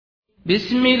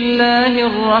بسم الله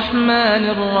الرحمن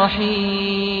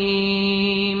الرحيم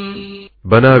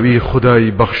بناوي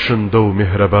خداي بخشند و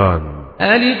مهربان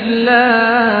ألف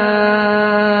لام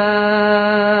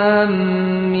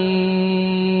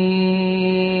ميم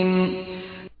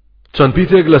چەند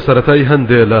پیتێک لە سەرەتای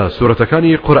هەندێ لە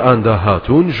سورەتەکانی قورئاندا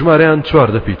هاتوون ژمارەیان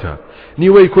 14 پیتە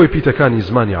نیوەی کۆی پیتەکانی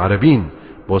زمانی عەرەبین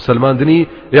بۆ سەلماندنی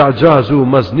ئیعجاز و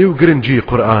مەزنی و گرنگی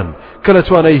قورئان کە لە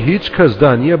توانای هیچ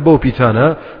کەسدا نییە بۆ پیتانە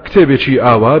کتێبێکی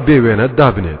ئاوا بێوێنە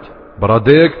دابنێت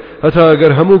بەڕادەیەک هەتا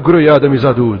ئەگەر هەموو گرۆی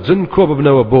ئادەمیزاد و جن کۆ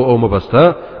ببنەوە بۆ ئەو مەبەستە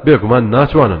بێگومان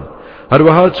ناتوانن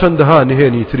هەروەها چەندەها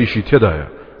نهێنی تریشی تێدایە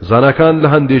زاناکان لە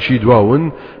هەندێکی دواون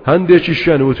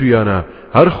هەندێکیشیان وتویانە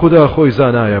هەر خدا خۆی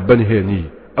زانایە بەنهێنی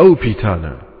ئەو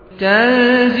پیتانە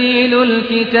تنزيل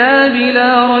الكتاب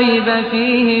لا ريب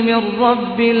فيه من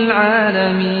رب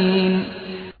العالمين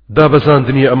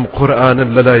دابەزاندنی ئەم قورئانە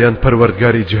لەلایەن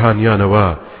پەروەردگاری جیهانیانەوە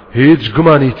هیچ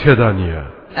گومانی تێدا نییە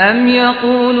أم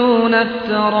يقولون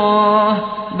افتراه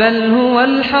بل هو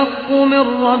الحق من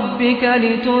ربك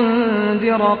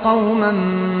لتنذر قوما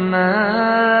ما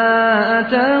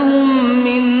أتاهم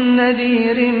من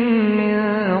نذير من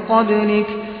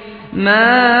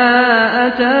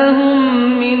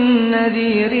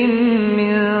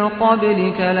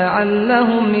قبلك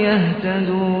لعلهم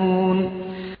يهتدون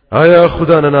ئایا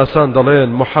خوددانە ناسان دەڵێن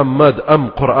محەممەد ئەم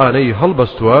قورئانەی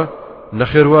هەڵبەستووە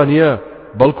نەخێوانیە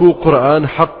بەڵکو قورئان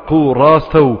حەق و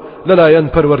ڕاستە و لەلایەن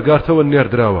پەروەردگارتەوە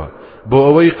نێردراوە بۆ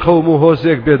ئەوەی قەوم و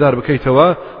هۆزێک بێدار بکەیتەوە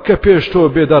کە پێش تۆ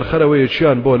بێدار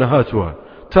خەرەوەیەکیان بۆ نەهاتووە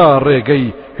تا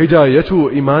ڕێگەی هیدایەت و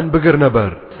ئیمان بگرنە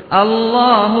بەر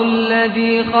الله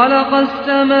الذي خلق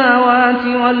السماوات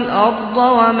والأرض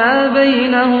وما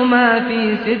بينهما في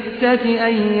ستة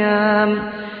أيام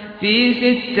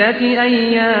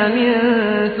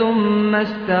ثم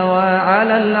استوى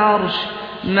على العرش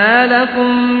ما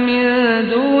لكم من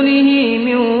دونه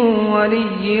من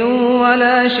ولي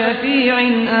ولا شفيع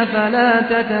أفلا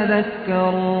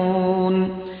تتذكرون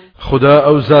خدا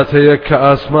ئەو زاتەیە کە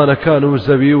ئاسمانەکان و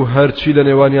زەوی و هەرچی لە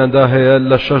نێوانیاندا هەیە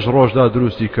لە 6 ڕۆژدا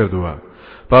دروستی کردووە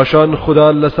پاشان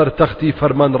خدا لەسەر تەختی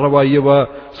فەرمان ڕەواییەوە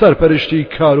سەرپەرشتی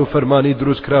کار و فەرمانی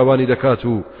دروست کراوانی دەکات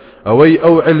و ئەوەی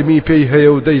ئەو علمی پێی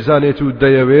هەیە و دەیزانێت و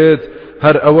دەیەوێت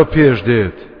هەر ئەوە پێش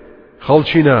دێت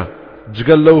خەڵچینە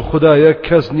جگەل لەو خدایە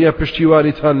کەس نییە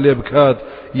پشتیوانیتان لێ بکات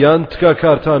یان تکا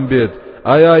کارتان بێت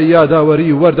ئایا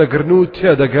یاداوەری وەردەگرن و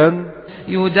تێدەگەن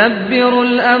يدبر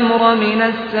الأمر من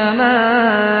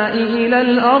السماء إلى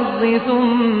الأرض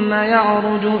ثم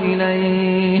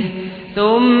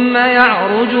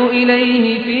يعرج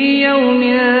إليه في يوم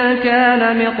كان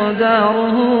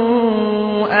مقداره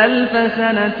 1000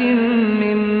 سنة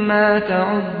مما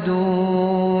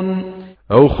تعدون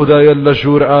ئەو خدایە لە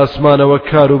ژوور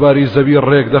ئاسمانەوە کاروباری زەوی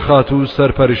ڕێک دەخات و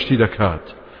سەرپەرشتی دەکات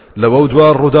لەوە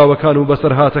دوار ڕووداوەکان و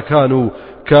بەسەرهاتەکان و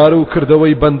کار و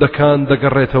کردەوەی بەندەکان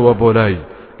دەگەڕێتەوە بۆ لای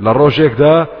لە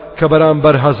ڕۆژێکدا کە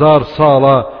بەرامبەر 1000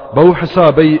 ساڵە بەو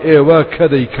حسابەی ئێوە کە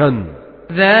دەیکەن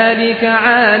ذلك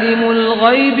عالم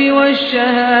الغيب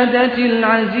والشهادة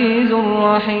العزيز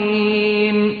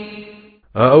الرحيم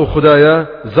ئەو خدایە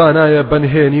زانایە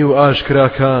بەنهێنی و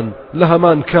ئاشکراکان لە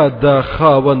هەمان کاتدا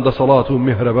خاوەن دەسەڵات و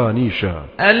میهرەبانیشە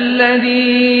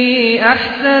الذي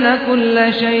أحسن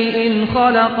كل شيء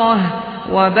خلقه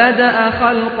وبدأ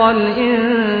خلق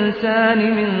الإنسان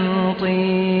من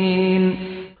طين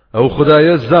ئەو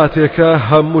خدایە زاتێکە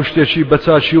هەموو شتێکی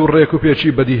بەچاچی و ڕێک و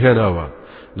پێچی بەدیهێناوە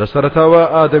لەسەرەتاوە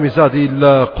ئادەمیزادی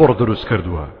لە قوڕ دروست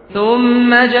کردووە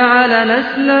ثم جعل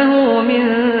نسله من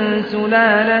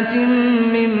سلالة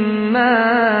من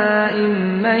ماء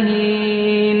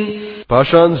مهين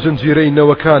پاشان زنجیرەی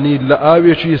نەوەکانی لە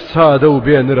ئاوێکی سادە و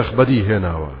بێنرخ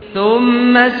بەدیهێناوە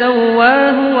ثم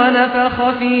سواه ونفخ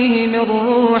فيه من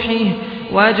روحه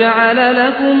وجعل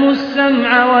لكم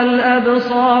السمع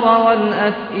والأبصار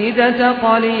والأفئدة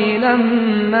قليلا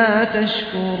ما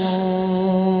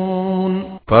تشكرون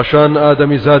پاشان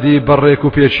ئادەمیزادی بەڕێک و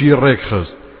پێچی ڕێک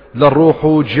خست لە ڕۆح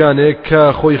و گیانێک کە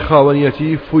خۆی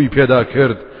خاوەنیەتی فوی پێدا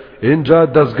کرد اینجا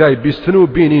دەستگای بیستن و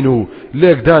بینین و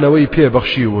لێکدانەوەی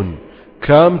پێبەخشیون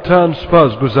کامتان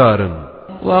سپاس گوزارن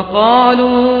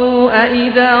وقالوا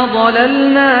أئذا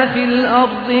ضللنا في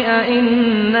الأرض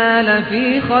أئنا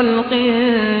لفي خلق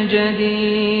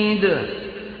جديد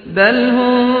بل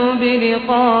هم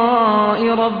بلقاء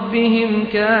ربهم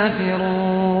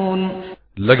كافرون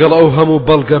لەگەڵ ئەو هەموو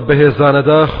بەڵگە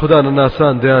بەهێزانەدا خوددانە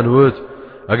ناسان دەیانوت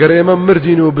ئەگەر ئێمە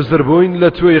مردین و بزر بووین لە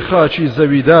توێی خاچی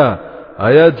زەویدا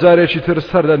ئایا جارێکی تر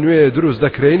سەر لە نوێ دروست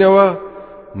دەکرێنەوە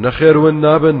نەخێرون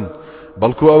نابن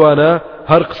بەڵکو ئەوانە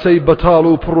هەر قسەی بەتاڵ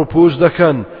و پڕ و پوش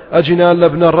دەکەن ئەجینا لە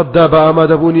بنەڕەتدا بە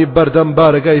ئامادەبوونی بەردەم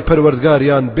بارگای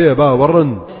پەروەردگاریان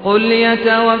بێباوەڕن. قل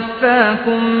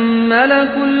يتوفاكم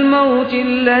ملك الموت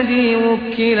الذي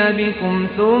وكل بكم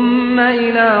ثم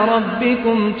إلى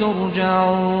ربكم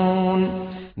ترجعون.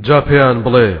 جا پێیان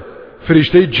بڵێ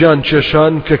فریشتەی گیان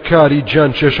چێشان کە کاری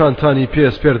گیان چێشانتانی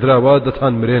پێس پێردراوە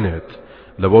دەتان مرێنێت،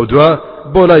 لەبەو دووە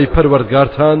بۆ لای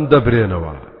پەروەردگارتان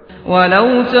دەبرێنەوە.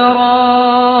 ولو ترى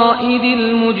إذ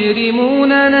المجرمون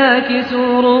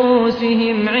ناكسوا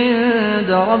رؤوسهم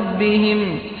عند ربهم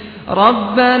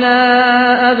ربنا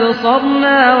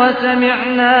أبصرنا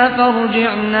وسمعنا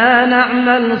فارجعنا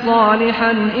نعمل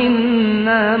صالحا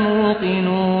إنا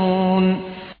موقنون.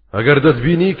 ئەگەر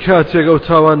دەتبینی کاتێک ئەو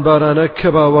تاوان بارانە کە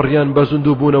باوەڕیان بە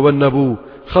زوندوو بوونەوە نەبوو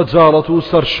خەجاڵەت و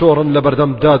سەرشۆڕن لە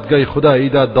بەردەم دادگای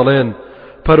خوداییدا دەڵێن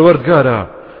پەروەردگارە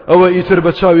ئەوە ئیتر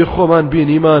بە چاوی خۆمان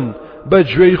بینیمان بە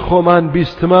گوێی خۆمان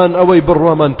بیستمان ئەوەی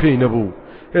بڕوامان پێی نەبوو،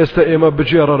 ئێستا ئێمە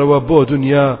بجێڕەرەوە بۆ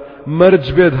دنیا مەرج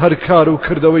بێت هەر کار و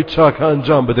کردەوەی چاکە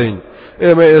ئەنجام بدەین،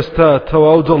 ئێمە ئێستا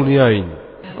تەواو دڵنیاین.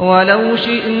 ولو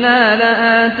شئنا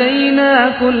لآتينا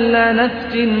كل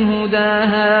نفس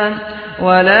هداها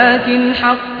ولكن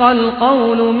حق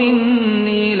القول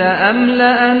مني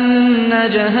لأملأن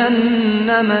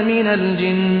جهنم من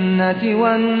الجنة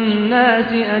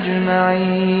والناس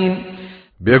أجمعين.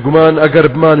 بێگومان ئەگەر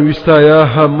بمان ویستایە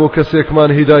هەموو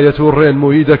کەسێکمان هیدایەت و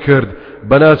ڕێنمویی دەکرد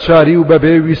بەناچاری و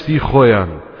بەبێ ویستی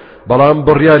خۆیان، بەڵام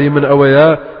بڕیاری من ئەوەیە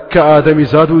کە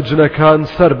ئادەمیزاد و جنەکان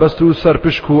سەربەست و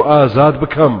سەرپشک و ئازاد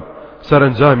بکەم،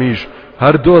 سەرنجامیش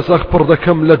هەر دۆزەخ پڕ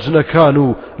دەکەم لە جنەکان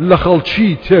و لە خەڵکی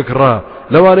تێکڕا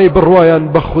لەوانەی بڕوایان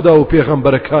بە خودا و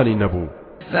پێغەمبەرەکانی نەبوو.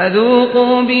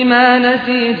 فذوقوا بما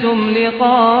نسيتم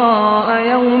لقاء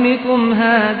يومكم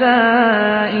هذا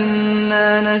إنا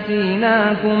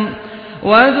نسيناكم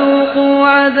وذوقوا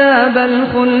عذاب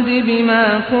الخلد بما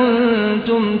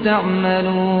كنتم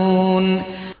تعملون.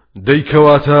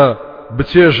 دەیکەواتە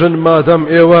بچێژن مادەم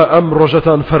ئێوە ئەم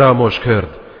ڕۆژەتان فرامۆش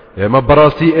کرد، ئێمە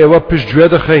بەڕاستی ئێوە پشتگوێ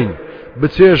دەخەین،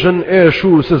 بچێژن ئێش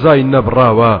و سزای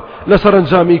نەبڕاوە لە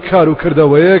سەرنجامی کار و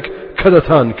کردەوەیەک کە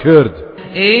دەتان کرد.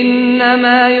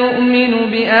 إنما يؤمن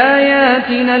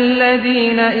بآياتنا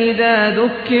الذين إذا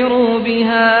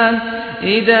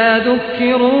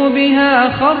ذكروا بها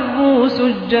خروا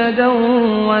سجدا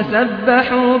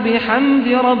وسبحوا بحمد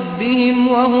ربهم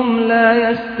وهم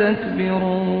لا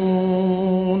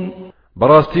يستكبرون.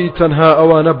 بەڕاستی تەنها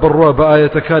ئەوانە بڕوا بە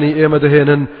ئاەتەکانی ئێمە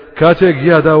دەهێنن کاتێک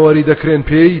یاداوەری دەکرێن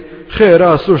پێی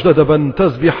خێرا سوژدە دەبن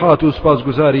تەسبیحات و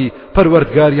سپاسگوزاری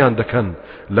پەروەردگاریان دەکەن،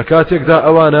 لە کاتێکدا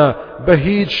ئەوانە بە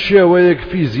هیچ شێوەیەک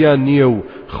فیزیان نییە و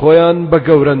خۆیان بە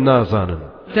گەورە نازانن.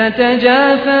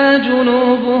 تتجافى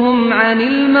جنوبهم عن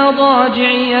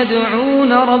المضاجع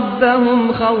يدعون ربهم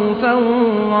خوفا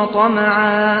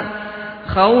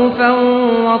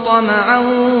وطمعا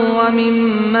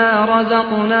ومما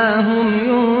رزقناهم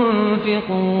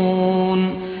ينفقون.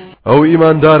 ئەو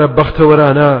ئیماندارە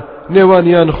بەختەوەرانە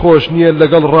نێوانیان خۆش نییە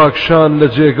لەگەڵ ڕاکشان لە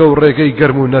جێگە و ڕێگەی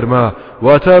گەرم و نەرمە،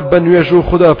 واتە بە نوێژ و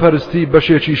خوداپەرستی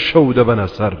بەشێکی شەو دەبەنە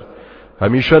سەر.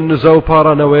 هەمیشە نزا و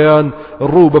پارانەوەیان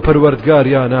ڕوو بە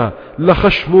پەروەردگاریانە لە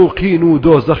خەشم و قین و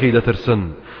دۆزەخی دەترسن،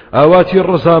 ئاواتی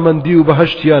ڕەزامەندی و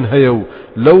بەهەشتیان هەیە و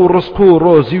لەو ڕزق و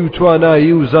ڕۆزی و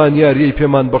توانایی و زانیاریەی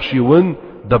پێمان بەخشیون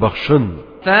دەبەخشن.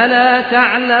 فلا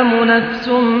تعلم نفس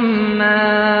ما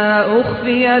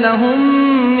أخفي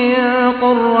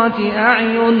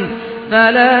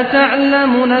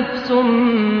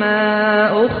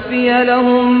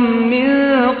لهم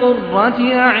من قرة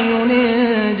أعين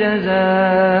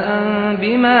جزاء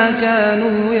بما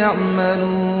كانوا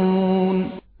يعملون.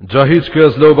 جا هیچ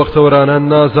کەس لەو بەختەوەرانان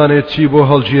نازانێت چی بۆ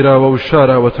هەڵگیراوە و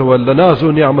شاراوەتەوە لە ناز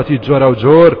و نیعمەتی جۆرا و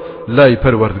جۆر لای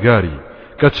پەروەردگاری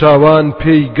کە چاوان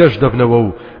پێی گەشت دەبنەوە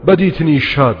و بەدیتنی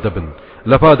شاد دەبن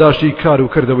لە پاداشتی کار و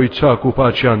کردەوەی چاک و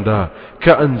پاچیاندا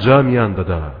کە ئەنجامیان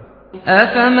دەدا.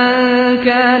 أفمن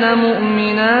كان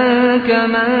مؤمنا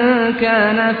كمن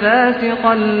كان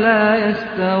فاسقا لا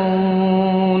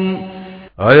يستوون.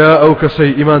 ئایا ئەو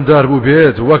کەسەی ئیماندار بوو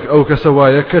بێت وەک ئەو کەسە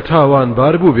وایە کە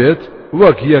تاوانبار بوو بێت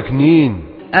وەک یەک نین.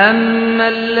 أما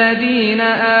الذين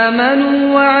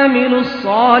آمنوا وعملوا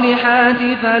الصالحات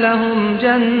فلهم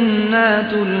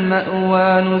جنات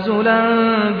المأوى نزلا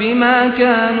بما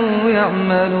كانوا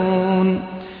يعملون.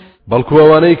 بەڵکو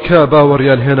ئەوانەی کە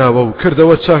باوەڕیان هێناوە و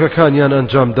کردەوە چاکەکانیان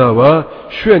ئەنجام داوە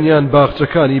شوێنیان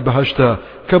باخچەکانی بەهەشتە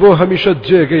کە بۆ هەمیشە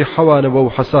جێگەی حەوانەوە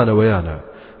و حەسانەوەیانە،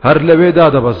 هەر لەوێدا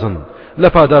دەبەزن لە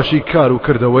پاداشی کار و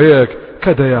کردەوەیەک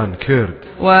کە دەیان کرد.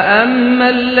 وأما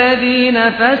الذين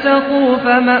فسقوا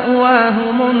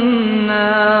فمأواهم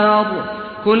النار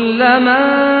كلما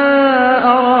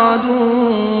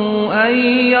أرادوا أن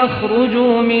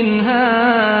يخرجوا منها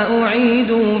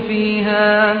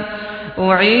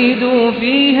أعيدوا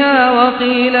فيها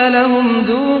وقيل لهم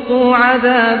ذوقوا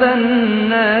عذاب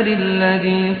النار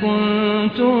الذي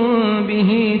كنتم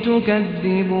به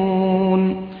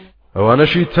تكذبون.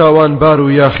 ئەوانەشی تاوانبار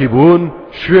و یاخیبوون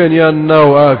شوێنیان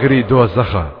ناو ئاگری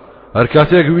دۆزەخە، هەر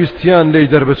کاتێک ویستیان لێی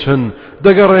دەربچن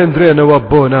دەگەڕێنرێنەوە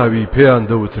بۆ ناوی پێیان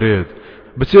دەوترێت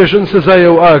بچێژن سزای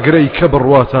ئەو ئاگرەی کە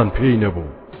بڕواتان پێی نەبوو.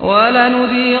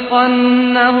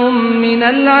 ولنذيقنهم من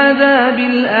العذاب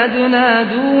الأدنى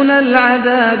دون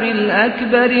العذاب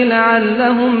الأكبر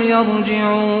لعلهم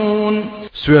يرجعون.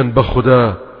 سوێن بە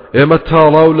خودا ئێمە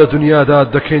تاڵاو لە دنیادا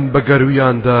دەکەین بە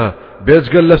گەرویاندا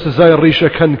بێجگەل لە سزای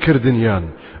ڕیشەکەن کردنیان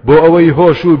بۆ ئەوەی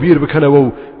هۆش و بیر بکەنەوە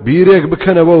و بیرێک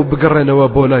بکەنەوە و بگەڕێنەوە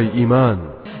بۆ لای ئیمان.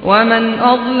 ومن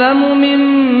أظلم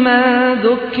ممن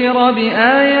ذكر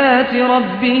بآيات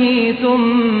ربه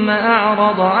ثم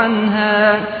أعرض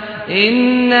عنها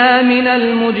إنا من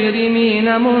المجرمين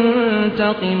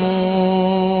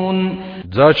منتقمون.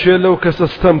 جاچێ لەو کەسە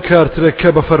ستەمکارترێک کە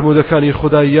بە فەرمودەکانی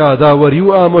خودای یاداوەری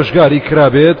و ئامۆژگاری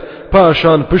کرابێت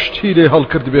پاشان پشتی لێ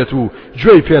هەڵکرد بێت و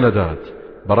گوێی پێنەدات.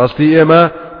 بەڕاستی ئێمە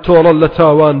تۆڵە لە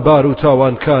تاوانبار و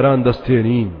تاوانکاران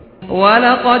دەستێنین.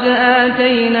 ولقد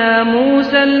آتينا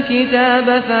موسى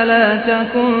الكتاب فلا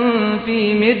تكن في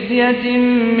مرية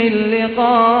من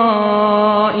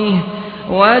لقائه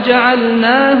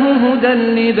وجعلناه هدى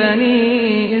لبني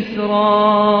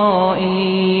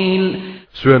إسرائيل.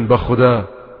 سوێن بە خودا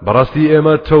بەڕاستی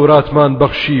ئێمە تەوراتمان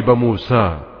بەخشی بە موسا.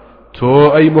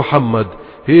 تۆ ئەی محەممەد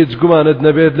هیچ گومانت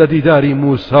نەبێت لە دیداری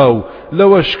موسا و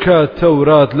لەوەش کە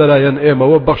تەورات لەلایەن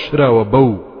ئێمەوە بەخشراوە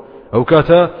بەو ئەو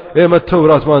کاتە ئێمە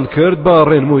تەوراتمان کرد با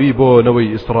ڕێنمووی بۆ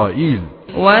نەوەی ئیسرائیل.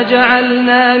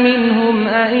 وجعلنا منهم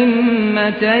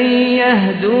أئمة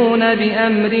يهدون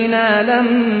بأمرنا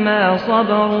لما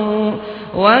صبروا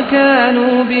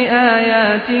وكانوا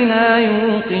بآياتنا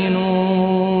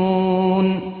يوقنون.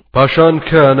 پاشان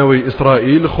کە نەوەی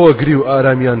ئیسرائیل خۆگری و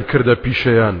ئارامیان کردە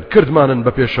پیشەیان کردمانن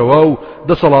بە پێشەوە و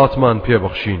دەسەڵاتمان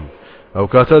پێبەخشین. ئەو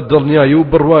کاتە دڵنیایی و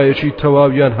بڕوایەکی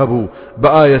تەواویان هەبوو بە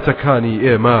ئاەتەکانی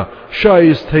ئێمە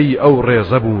شایستەی ئەو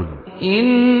ڕێزە بوون.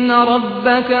 إن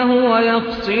ربك هو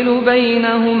يفصل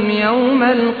بينهم يوم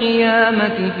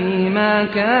القيامة فيما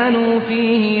كانوا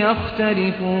فيه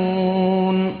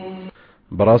يختلفون.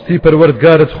 بەڕاستی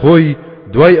پەروەردگارت خۆی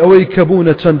دوای ئەوەی کە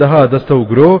بوونە چەندەها دەستە و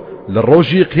گرۆ لە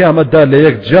ڕۆژی قیامەتدا لە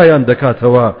یەک جایان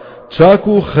دەکاتەوە چاک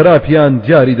و خراپیان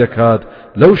دیاری دەکات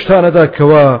لەو شتانەدا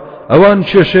کەوا ئەوان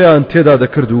کێشەیان تێدا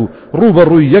دەکرد و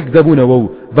ڕوبەڕووی یەک دەبوونەوە و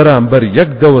بەرامبەر یەک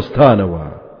دەوەستانەوە.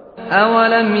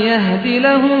 أولم يهد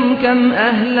لهم كم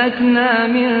أهلكنا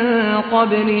من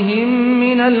قبلهم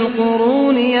من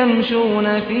القرون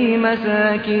يمشون في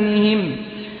مساكنهم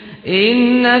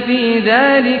إن في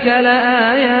ذلك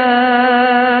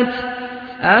لآيات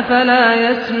أفلا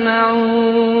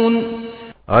يسمعون.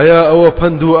 ئایا ئەوە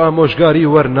پند و ئامۆژگاری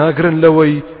وەرناگرن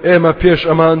لەوەی ئێمە پێش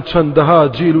ئەمان چەندەها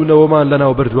جیل و نەوەمان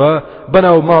لەناو بردووە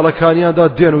بەناو ماڵەکانیاندا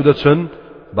دێن و دەچن؟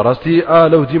 بەڕاستی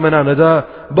ئالەو دیمەنانەدا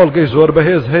بەڵگەی زۆر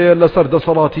بەهێز هەیە لەسەر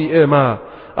دەسەڵاتی ئێمە.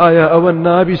 ئایا ئەوە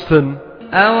نابیستن؟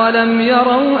 أولم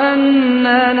يروا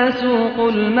أنا نسوق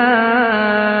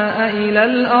الماء إلى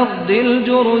الأرض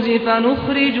الجرز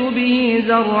فنخرج به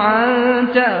زرعا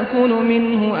تأكل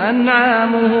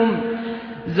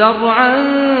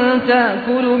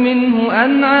منه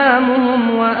أنعامهم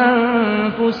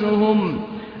وأنفسهم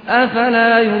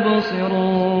أفلا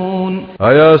يبصرون.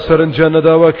 ئایا سەرنجیان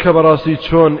نەداوە کە بەڕاستی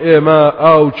چۆن ئێمە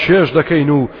ئاو چێژ دەکەین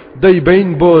و دەیبین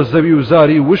بۆ زەوی و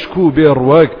زاری وشک و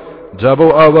بێڕوەک جا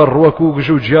بەو ئاوە ڕوەک و گژ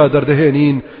و جیا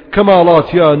دەردەهێنین کە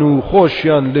ماڵاتیان و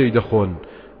خۆشیان لێی دەخۆن؟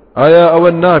 ئایا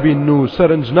ئەوە نابین و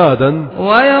سەرنج نادەن؟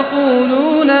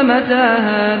 ويقولون متى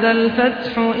هذا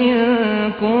الفتح إن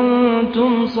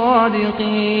كنتم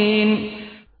صادقين.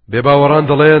 بێباوەڕان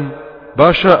دەڵێن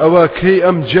باشە ئەوە کەی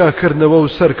ئەم جیاکردنەوە و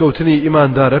سەرکەوتنی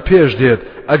ئیماندارە پێش دێت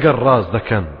ئەگەر ڕاست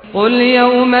دەکەن. قل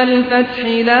يوم الفتح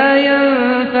لا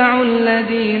ينفع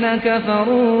الذين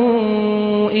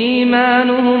كفروا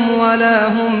إيمانهم ولا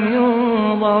هم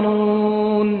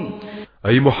ينظرون.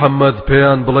 ئەی محەممەد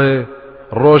پێیان بڵێ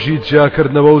ڕۆژی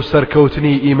جیاکردنەوە و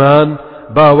سەرکەوتنی ئیمان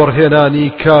باوەڕهێنانی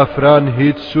کافران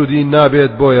هیچ سوودی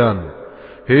نابێت بۆیان،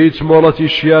 هیچ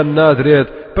مۆڵەتیشیان نادرێت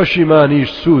پەشیمانیش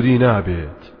سوودی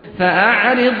نابێت.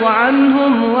 فأعرض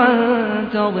عنهم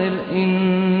وانتظر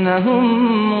إنهم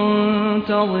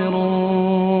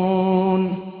منتظرون.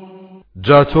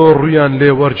 جاتۆ ڕویان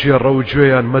لێ وەرجێڕە و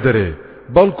گوێیان مەدەرێ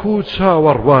بەڵکو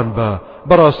چاوەڕوان بە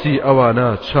بەڕاستی ئەوانە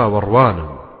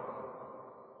چاوەڕوانن.